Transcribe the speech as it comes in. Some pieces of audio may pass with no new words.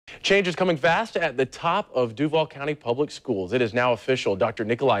Change is coming fast at the top of Duval County Public Schools. It is now official. Dr.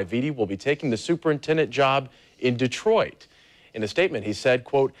 Nikolai Vitti will be taking the superintendent job in Detroit. In a statement, he said,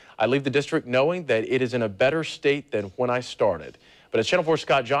 quote, "I leave the district knowing that it is in a better state than when I started." But as Channel 4's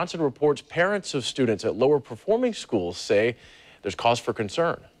Scott Johnson reports, parents of students at lower performing schools say there's cause for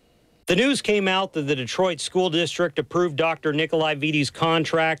concern. The news came out that the Detroit School District approved Dr. Nikolai Vitti's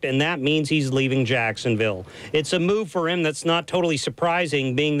contract, and that means he's leaving Jacksonville. It's a move for him that's not totally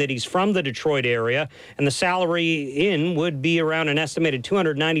surprising, being that he's from the Detroit area, and the salary in would be around an estimated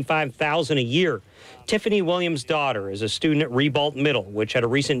 $295,000 a year. Tiffany Williams' daughter is a student at Ribault Middle, which had a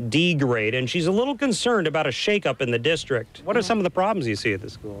recent D grade, and she's a little concerned about a shakeup in the district. What are some of the problems you see at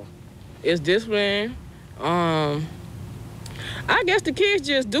the school? It's discipline. I guess the kids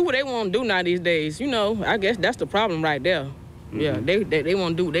just do what they want to do now these days. You know, I guess that's the problem right there. Yeah, they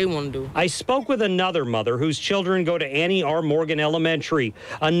want to do what they want to do. I spoke with another mother whose children go to Annie R. Morgan Elementary,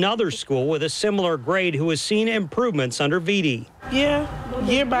 another school with a similar grade who has seen improvements under Vitti. Yeah,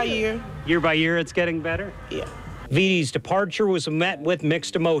 year by year. Year by year, it's getting better? Yeah. Vitti's departure was met with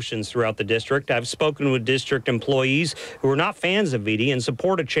mixed emotions throughout the district. I've spoken with district employees who are not fans of Vitti and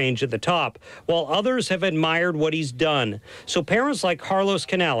support a change at the top, while others have admired what he's done. So parents like Carlos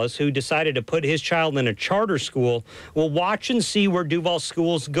Canales, who decided to put his child in a charter school, will watch and see where Duval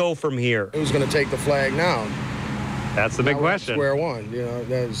schools go from here. Who's going to take the flag now? That's the big question. Square one, you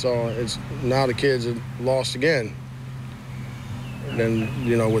know. So it's now the kids are lost again. And then,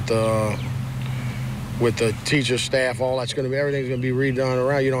 you know, with the teacher, staff, all that's going to be, everything's going to be redone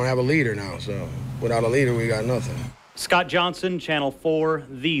around. You don't have a leader now, so without a leader, we got nothing. Scott Johnson, Channel 4,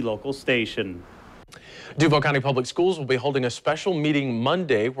 the local station. Duval County Public Schools will be holding a special meeting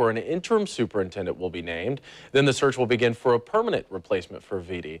Monday where an interim superintendent will be named. Then the search will begin for a permanent replacement for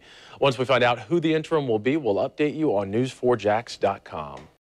Vitti. Once we find out who the interim will be, we'll update you on news4jax.com.